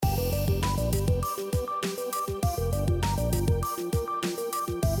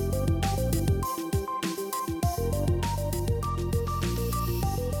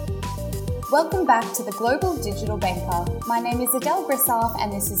Welcome back to the Global Digital Banker. My name is Adele Grissaf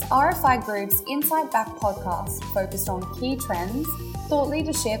and this is RFI Group's Insight Back podcast focused on key trends, thought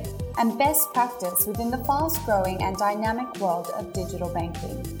leadership and best practice within the fast-growing and dynamic world of digital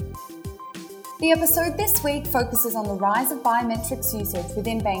banking. The episode this week focuses on the rise of biometrics usage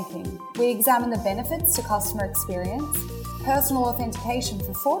within banking. We examine the benefits to customer experience, personal authentication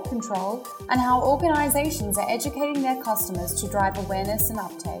for fraud control, and how organisations are educating their customers to drive awareness and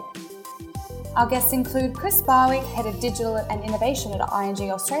uptake. Our guests include Chris Barwick, Head of Digital and Innovation at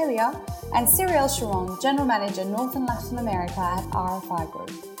ING Australia, and Cyril Chiron, General Manager North and Latin America at RFI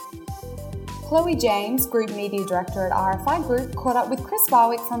Group. Chloe James, Group Media Director at RFI Group, caught up with Chris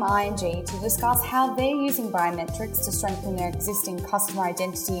Barwick from ING to discuss how they're using biometrics to strengthen their existing customer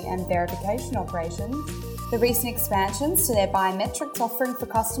identity and verification operations, the recent expansions to their biometrics offering for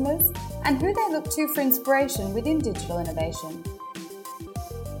customers, and who they look to for inspiration within digital innovation.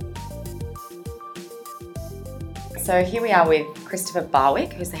 So here we are with Christopher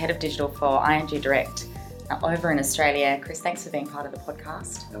Barwick, who's the Head of Digital for ING Direct over in Australia. Chris, thanks for being part of the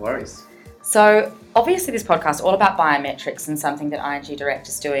podcast. No worries. So obviously this podcast is all about biometrics and something that ING Direct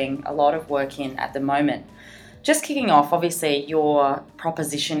is doing a lot of work in at the moment. Just kicking off, obviously, your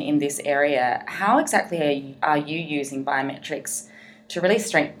proposition in this area, how exactly are you using biometrics to really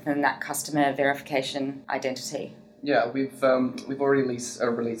strengthen that customer verification identity? Yeah, we've already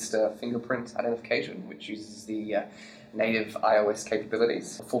released fingerprint identification, which uses the native iOS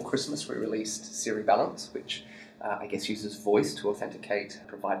capabilities. Before Christmas, we released Siri Balance, which I guess uses voice to authenticate,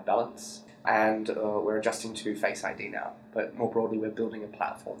 provide balance. And we're adjusting to Face ID now. But more broadly, we're building a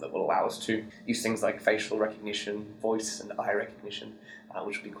platform that will allow us to use things like facial recognition, voice and eye recognition,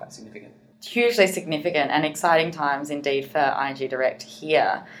 which will be quite significant. Hugely significant and exciting times indeed for ING Direct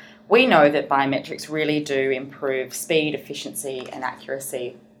here. We know that biometrics really do improve speed, efficiency and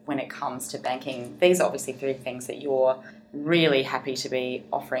accuracy when it comes to banking. These are obviously three things that you're really happy to be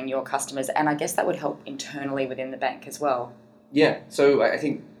offering your customers, and I guess that would help internally within the bank as well. Yeah, so I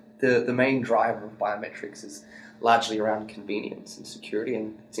think the main driver of biometrics is largely around convenience and security,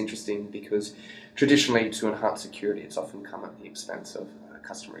 and it's interesting because traditionally to enhance security it's often come at the expense of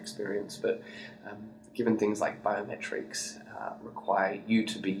customer experience, but given things like biometrics require you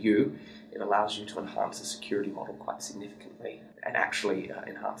to be you, it allows you to enhance the security model quite significantly and actually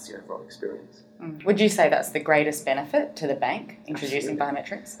enhance the overall experience. Would you say that's the greatest benefit to the bank, introducing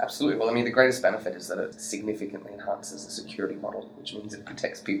biometrics? Absolutely. Well, I mean, the greatest benefit is that it significantly enhances the security model, which means it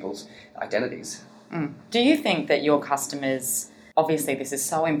protects people's identities. Do you think that your customers, obviously this is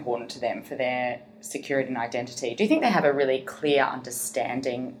so important to them for their security and identity, do you think they have a really clear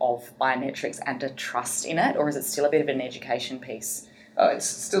understanding of biometrics and a trust in it, or is it still a bit of an education piece? It's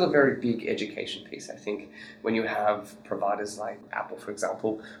still a very big education piece. I think when you have providers like Apple, for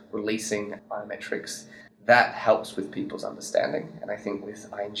example, releasing biometrics, that helps with people's understanding. And I think with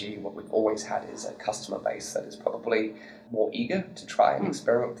ING, what we've always had is a customer base that is probably more eager to try and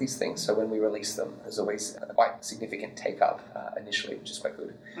experiment with these things. So when we release them, there's always a quite significant take-up initially, which is quite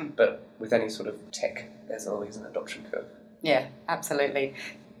good. But with any sort of tech, there's always an adoption curve. Yeah, absolutely.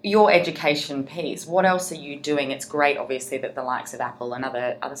 Your education piece, what else are you doing? It's great, obviously, that the likes of Apple and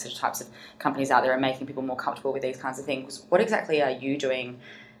other sort of types of companies out there are making people more comfortable with these kinds of things. What exactly are you doing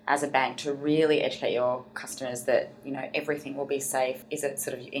as a bank to really educate your customers that, you know, everything will be safe? Is it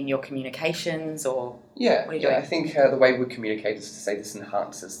sort of in your communications or what are you doing? I think the way we communicate is to say this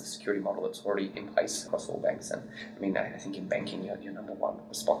enhances the security model that's already in place across all banks. And I mean, I think in banking, your number one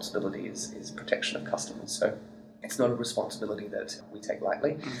responsibility is protection of customers. So it's not a responsibility that we take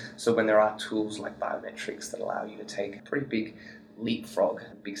lightly. So when there are tools like biometrics that allow you to take a pretty big leapfrog,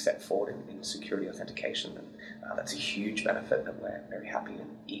 a big step forward in security authentication, and that's a huge benefit that we're very happy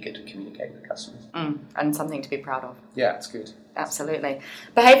and eager to communicate with customers. And something to be proud of. Yeah, it's good. Absolutely.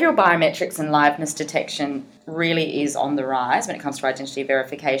 Behavioural biometrics and liveness detection really is on the rise when it comes to identity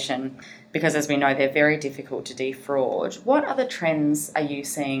verification because, as we know, they're very difficult to defraud. What other trends are you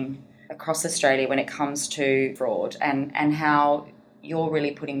seeing across Australia when it comes to fraud and how you're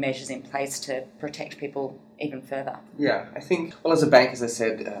really putting measures in place to protect people even further? Yeah, I think, well, as a bank, as I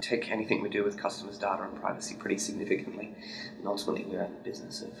said, take anything we do with customers' data and privacy pretty significantly. And ultimately, we're in the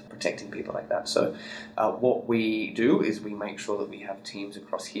business of protecting people like that. So what we do is we make sure that we have teams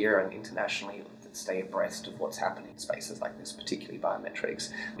across here and internationally that stay abreast of what's happening in spaces like this, particularly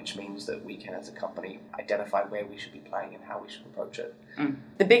biometrics, which means that we can, as a company, identify where we should be playing and how we should approach it.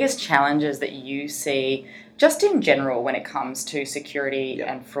 The biggest challenges that you see, just in general, when it comes to security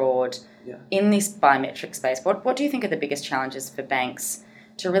and fraud in this biometric space, what do you think are the biggest challenges for banks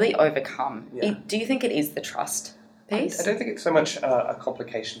to really overcome? Do you think it is the trust piece? I don't think it's so much a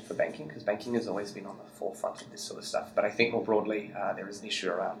complication for banking, because banking has always been on the forefront of this sort of stuff. But I think more broadly, there is an issue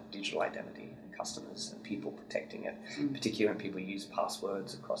around digital identity and customers and people protecting it, particularly when people use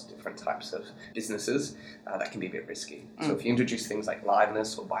passwords across different types of businesses. That can be a bit risky. So if you introduce things like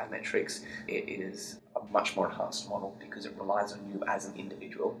liveness or biometrics, it is a much more enhanced model because it relies on you as an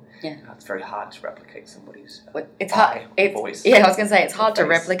individual. Yeah. It's very hard to replicate somebody's it's hard. voice. Yeah, I was going to say it's hard to face.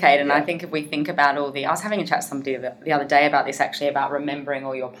 replicate, and Yeah. I think if we think about all the, I was having a chat with somebody the other day about this, actually, about remembering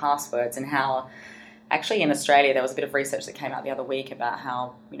all your passwords, and how actually in Australia there was a bit of research that came out the other week about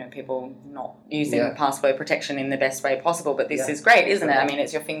how, you know, people not using password protection in the best way possible. But this is great, isn't it? I mean,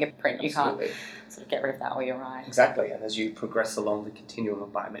 it's your fingerprint. You can't sort of get rid of that or you're right. Exactly. And as you progress along the continuum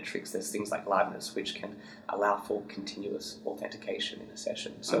of biometrics, there's things like liveness, which can allow for continuous authentication in a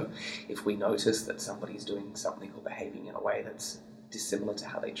session. So if we notice that somebody's doing something or behaving in a way that's dissimilar to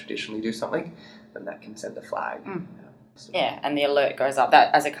how they traditionally do something, then that can send a flag. Yeah, and the alert goes up.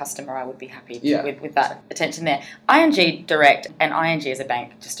 That, as a customer, I would be happy with that attention there. ING Direct, and ING as a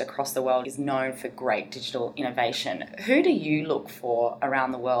bank just across the world, is known for great digital innovation. Who do you look for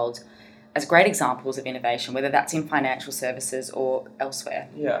around the world as great examples of innovation, whether that's in financial services or elsewhere?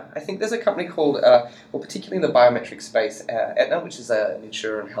 Yeah, I think there's a company called, particularly in the biometric space, Aetna, which is an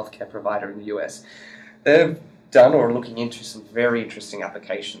insurer and healthcare provider in the US. They've done or are looking into some very interesting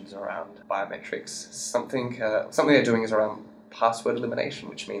applications around biometrics. Something they're doing is around password elimination,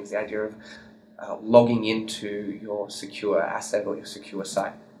 which means the idea of logging into your secure asset or your secure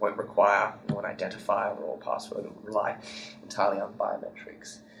site won't require an identifier or a password. It will rely entirely on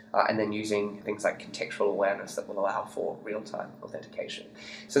biometrics. And then using things like contextual awareness that will allow for real-time authentication.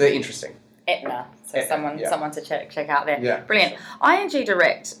 So they're interesting. Aetna. So Aetna, someone to check out there. Yeah, brilliant. Sure. ING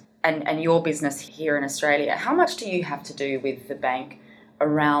Direct and your business here in Australia, how much do you have to do with the bank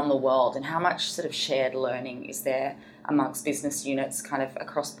around the world, and how much sort of shared learning is there amongst business units kind of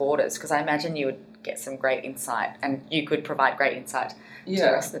across borders? Because I imagine you would get some great insight, and you could provide great insight to the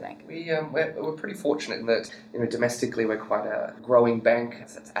rest of the bank. We're pretty fortunate in that, you know, domestically we're quite a growing bank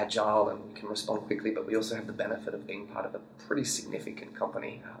that's agile and we can respond quickly, but we also have the benefit of being part of a pretty significant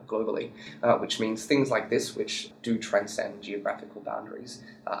company globally, which means things like this, which do transcend geographical boundaries,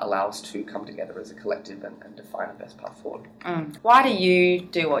 allow us to come together as a collective and define a best path forward. Why do you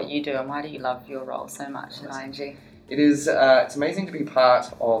do what you do, and why do you love your role so much at ING? It is it's amazing to be part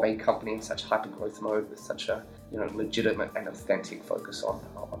of a company in such hyper growth mode with such a legitimate and authentic focus on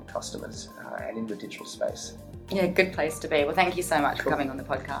customers and in the digital space. Yeah, good place to be. Well, thank you so much for coming on the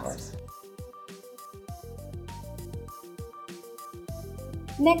podcast. Nice.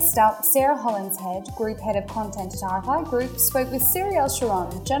 Next up, Sarah Hollinshead, Group Head of Content at RFI Group, spoke with Cyrielle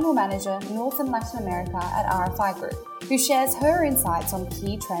Chiron, General Manager, North and Latin America at RFI Group, who shares her insights on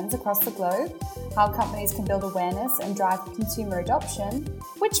key trends across the globe, how companies can build awareness and drive consumer adoption,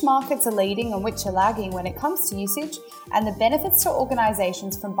 which markets are leading and which are lagging when it comes to usage, and the benefits to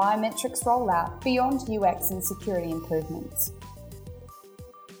organisations from biometrics rollout beyond UX and security improvements.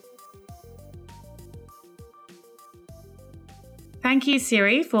 Thank you,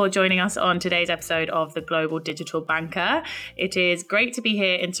 Siri, for joining us on today's episode of The Global Digital Banker. It is great to be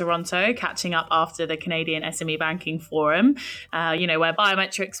here in Toronto, catching up after the Canadian SME Banking Forum, where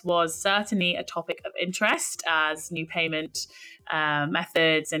biometrics was certainly a topic of interest as new payment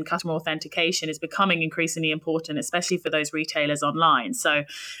methods and customer authentication is becoming increasingly important, especially for those retailers online. So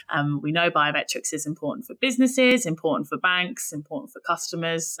we know biometrics is important for businesses, important for banks, important for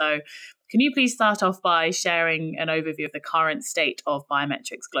customers. So can you please start off by sharing an overview of the current state of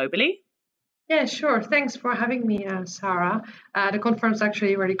biometrics globally? Yeah, sure. Thanks for having me, Sarah. The conference is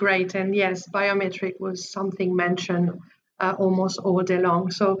actually really great. And yes, biometric was something mentioned almost all day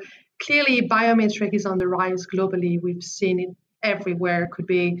long. So clearly, biometric is on the rise globally. We've seen it everywhere. It could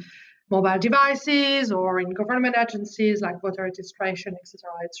be mobile devices or in government agencies like voter registration, etc.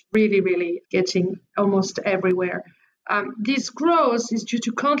 It's really, really getting almost everywhere. This growth is due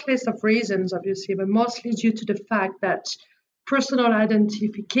to countless of reasons, obviously, but mostly due to the fact that personal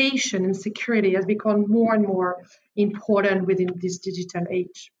identification and security has become more and more important within this digital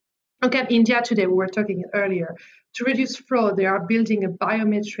age. Look at India today, we were talking earlier. To reduce fraud, they are building a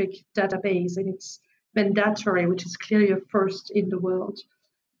biometric database, and it's mandatory, which is clearly a first in the world.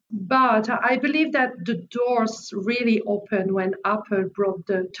 But I believe that the doors really opened when Apple brought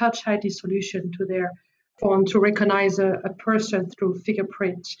the Touch ID solution to their phone to recognize a person through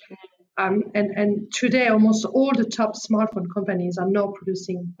fingerprint. And today, almost all the top smartphone companies are now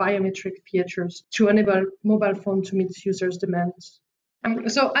producing biometric features to enable mobile phone to meet users' demands.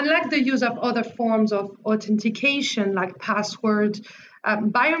 So unlike the use of other forms of authentication like password,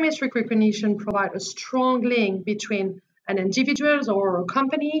 Biometric recognition provides a strong link between an individual or a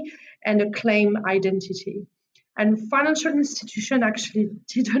company and a claim identity. And financial institutions actually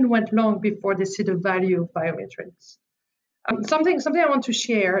didn't wait long before they see the value of biometrics. Something I want to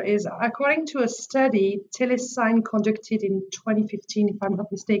share is, according to a study Telesign conducted in 2015, if I'm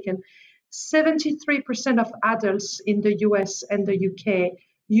not mistaken, 73% of adults in the US and the UK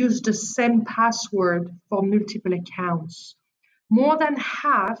use the same password for multiple accounts. More than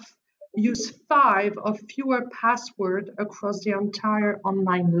half use 5 or fewer passwords across their entire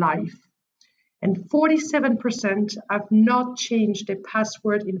online life. And 47% have not changed their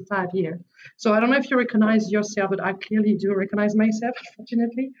password in 5 years. So I don't know if you recognize yourself, but I clearly do recognize myself,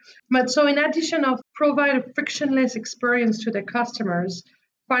 unfortunately. But so in addition of provide a frictionless experience to their customers,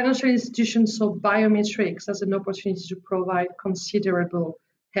 financial institutions saw biometrics as an opportunity to provide considerable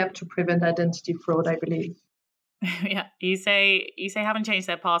help to prevent identity fraud, I believe. Yeah, you say haven't changed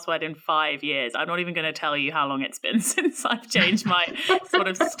their password in 5 years. I'm not even going to tell you how long it's been since I've changed my sort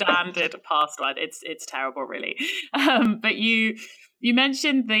of standard password. It's terrible, really. But you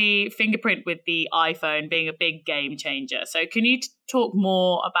mentioned the fingerprint with the iPhone being a big game changer. So can you talk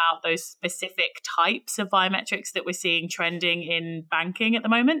more about those specific types of biometrics that we're seeing trending in banking at the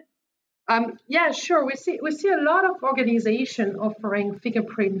moment? Yeah, sure. We see a lot of organizations offering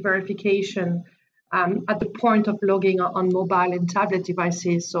fingerprint verification at the point of logging on mobile and tablet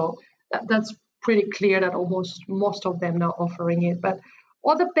devices. So that's pretty clear that almost most of them are offering it. But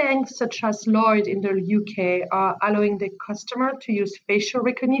other banks, such as Lloyd in the UK, are allowing the customer to use facial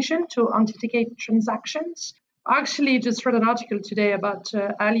recognition to authenticate transactions. I actually just read an article today about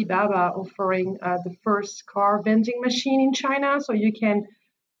Alibaba offering the first car vending machine in China. So you can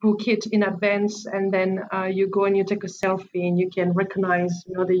book it in advance, and then you go and you take a selfie, and you can recognize,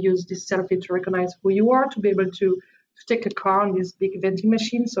 they use this selfie to recognize who you are, to be able to take a car on this big vending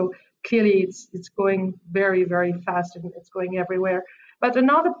machine. So clearly it's going very, very fast, and it's going everywhere. But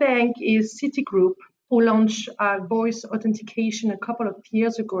another bank is Citigroup, who launched voice authentication a couple of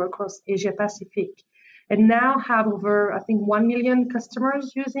years ago across Asia Pacific, and now have over, I think, 1 million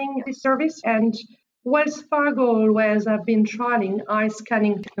customers using this service. And Wells Fargo always have been trialing eye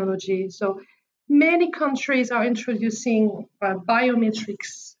scanning technology. So many countries are introducing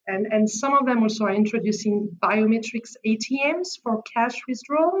biometrics, and some of them also are introducing biometrics ATMs for cash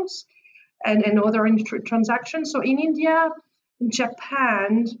withdrawals and other transactions. So in India, in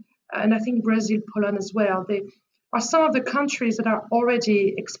Japan, and I think Brazil, Poland as well, they are some of the countries that are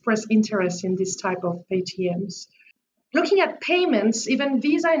already expressed interest in this type of ATMs. Looking at payments, even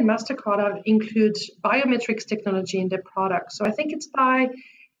Visa and MasterCard have include biometrics technology in their products. So I think it's by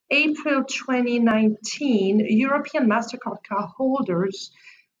April 2019, European MasterCard card holders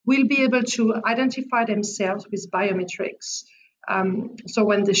will be able to identify themselves with biometrics. So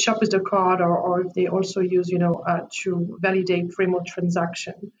when they shop with the card, or if they also use, to validate remote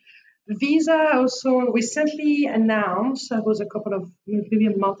transaction. Visa also recently announced, it was a couple of, maybe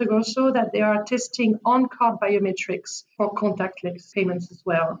a month ago or so, that they are testing on-card biometrics for contactless payments as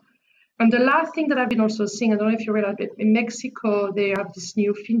well. And the last thing that I've been also seeing, I don't know if you read about it, in Mexico, they have this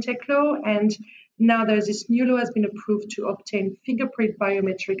new fintech law, and now there's this new law has been approved to obtain fingerprint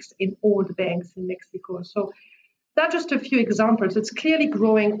biometrics in all the banks in Mexico. So that's just a few examples. It's clearly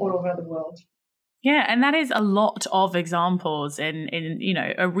growing all over the world. Yeah, and that is a lot of examples in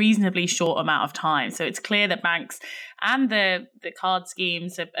a reasonably short amount of time. So it's clear that banks and the card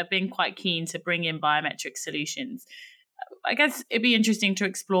schemes have been quite keen to bring in biometric solutions. I guess it'd be interesting to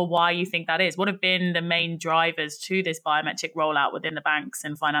explore why you think that is. What have been the main drivers to this biometric rollout within the banks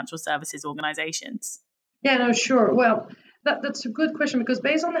and financial services organizations? Yeah, no, sure. Well, that's a good question, because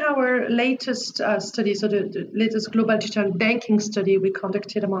based on our latest study, so the latest global digital banking study we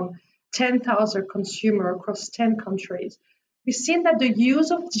conducted among 10,000 consumers across 10 countries, we've seen that the use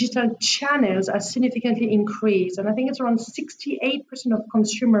of digital channels has significantly increased. And I think it's around 68% of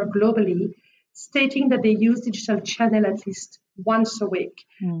consumers globally stating that they use digital channel at least once a week.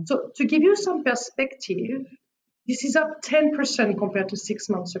 So to give you some perspective, this is up 10% compared to 6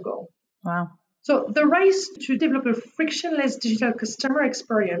 months ago. Wow. So the race to develop a frictionless digital customer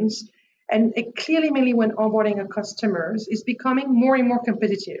experience, and clearly mainly when onboarding a customers, is becoming more and more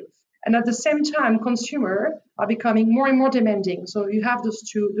competitive. And at the same time, consumers are becoming more and more demanding. So you have those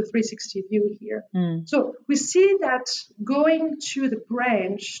two, the 360 view here. So we see that going to the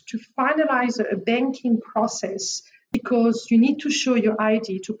branch to finalize a banking process, because you need to show your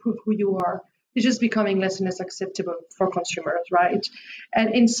ID to prove who you are, is just becoming less and less acceptable for consumers, right?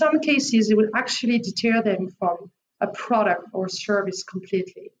 And in some cases, it will actually deter them from a product or service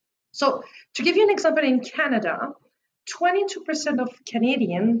completely. So to give you an example, in Canada, 22% of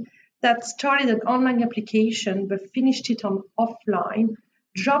Canadians that started an online application but finished it on offline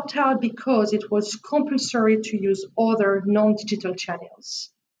dropped out because it was compulsory to use other non-digital channels.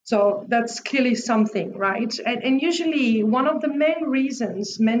 So that's clearly something, right? And usually one of the main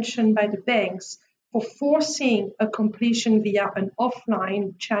reasons mentioned by the banks for forcing a completion via an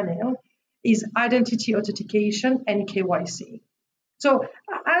offline channel is identity authentication and KYC. So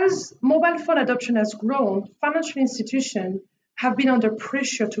as mobile phone adoption has grown, financial institutions have been under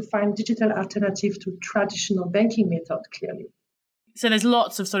pressure to find digital alternatives to traditional banking methods, clearly. So there's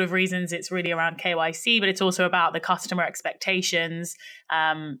lots of sort of reasons it's really around KYC, but it's also about the customer expectations,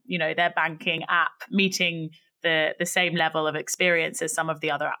 their banking app meeting the same level of experience as some of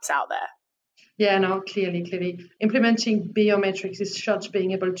the other apps out there. Yeah, no, clearly. Implementing biometrics is just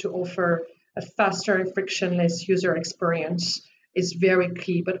being able to offer a faster and frictionless user experience is very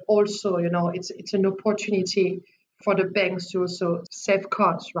key, but also, it's an opportunity for the banks to also save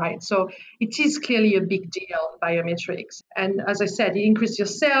costs, right? So it is clearly a big deal, biometrics. And as I said, it increases your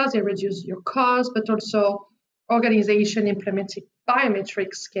sales, it reduces your costs, but also organization implementing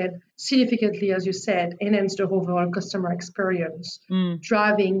biometrics can significantly, as you said, enhance the overall customer experience,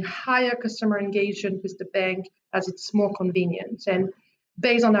 driving higher customer engagement with the bank as it's more convenient. And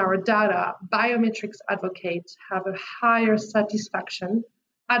based on our data, biometrics advocates have a higher satisfaction,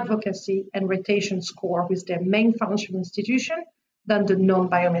 advocacy, and retention score with their main financial institution than the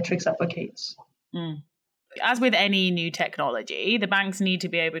non-biometrics advocates. As with any new technology, the banks need to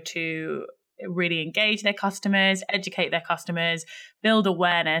be able to really engage their customers, educate their customers, build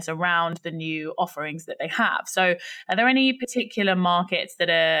awareness around the new offerings that they have. So are there any particular markets that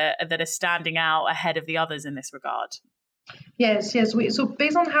are standing out ahead of the others in this regard? Yes. So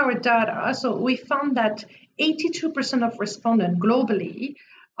based on our data, we found that 82% of respondents globally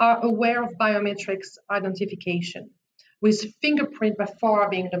are aware of biometrics identification, with fingerprint by far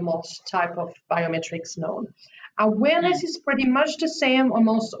being the most type of biometrics known. Awareness is pretty much the same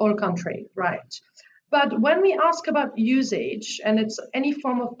almost all countries, right? But when we ask about usage, and it's any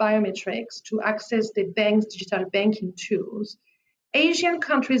form of biometrics to access the bank's digital banking tools, Asian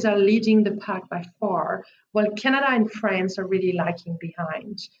countries are leading the pack by far, while Canada and France are really lagging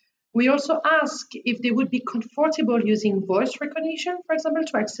behind. We also ask if they would be comfortable using voice recognition, for example,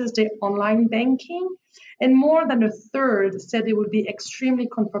 to access their online banking, and more than a third said they would be extremely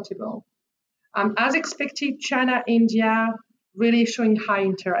comfortable. As expected, China, India really showing high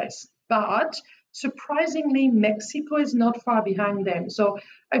interest, but surprisingly, Mexico is not far behind them. So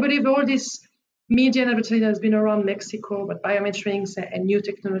I believe all this media and advertising has been around Mexico, but biometrics and new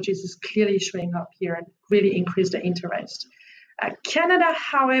technologies is clearly showing up here and really increased the interest. Canada,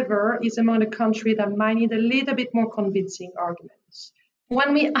 however, is among the countries that might need a little bit more convincing arguments.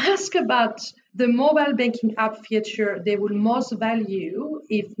 When we ask about the mobile banking app feature they would most value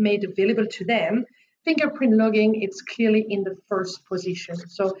if made available to them, fingerprint logging is clearly in the first position.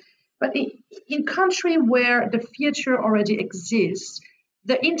 But in countries where the feature already exists,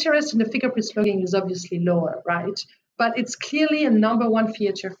 the interest in the fingerprint logging is obviously lower, right? But it's clearly a number one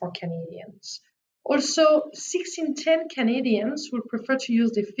feature for Canadians. Also, 6 in 10 Canadians would prefer to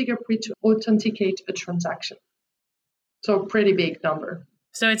use the fingerprint to authenticate a transaction. So pretty big number.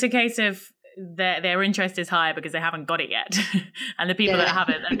 So it's a case of their interest is high because they haven't got it yet. And the people that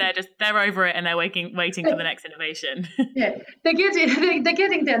haven't, and they're over it and they're waiting for the next innovation. Yeah, they're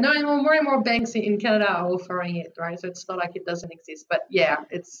getting there. More and more banks in Canada are offering it, right? So it's not like it doesn't exist. But yeah,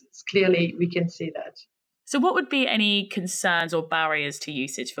 it's clearly, we can see that. So what would be any concerns or barriers to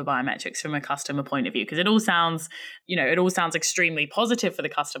usage for biometrics from a customer point of view? Because it all sounds extremely positive for the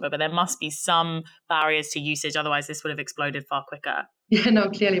customer, but there must be some barriers to usage. Otherwise, this would have exploded far quicker. Yeah, no,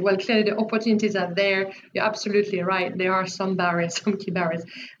 clearly. Well, clearly the opportunities are there. You're absolutely right. There are some barriers, some key barriers.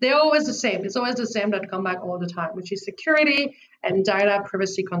 They're always the same. It's always the same that come back all the time, which is security and data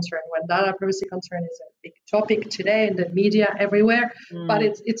privacy concern. When data privacy concern is a big topic today in the media everywhere, but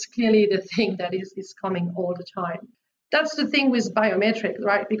it's clearly the thing that is coming all the time. That's the thing with biometrics,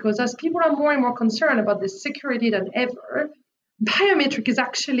 right? Because as people are more and more concerned about the security than ever, biometric is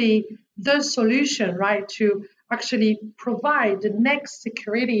actually the solution, right, to actually provide the next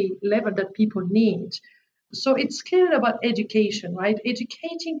security level that people need. So it's clearly about education, right?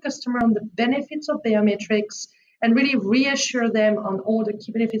 Educating customers on the benefits of biometrics and really reassure them on all the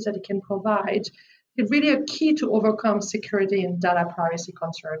key benefits that it can provide. It's really a key to overcome security and data privacy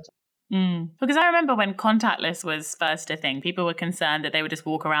concerns. Because I remember when contactless was first a thing, people were concerned that they would just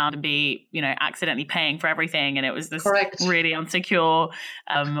walk around and be, accidentally paying for everything. And it was this really unsecure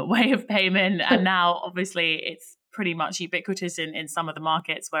way of payment. And now, obviously, pretty much ubiquitous in some of the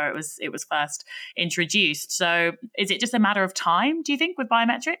markets where it was first introduced. So is it just a matter of time, do you think, with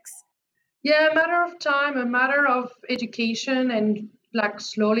biometrics? Yeah, a matter of time, a matter of education, and like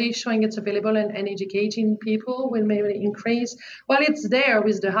slowly showing it's available and educating people will maybe increase. Well, it's there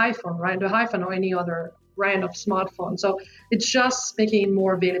with the iPhone, right? The iPhone or any other brand of smartphone. So it's just making it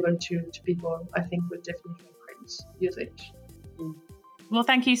more available to people, I think would definitely increase usage. Well,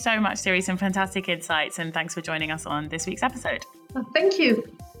 thank you so much, Siri. Some fantastic insights, and thanks for joining us on this week's episode. Thank you.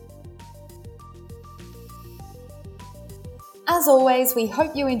 As always, we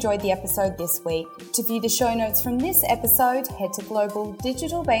hope you enjoyed the episode this week. To view the show notes from this episode, head to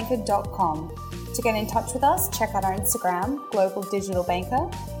globaldigitalbanker.com. To get in touch with us, check out our Instagram, Global Digital Banker,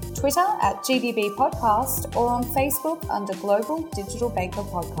 Twitter at GDB Podcast, or on Facebook under Global Digital Banker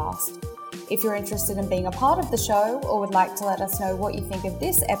Podcast. If you're interested in being a part of the show or would like to let us know what you think of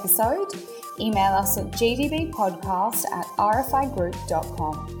this episode, email us at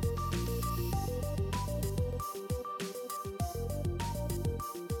gdbpodcast@rfigroup.com.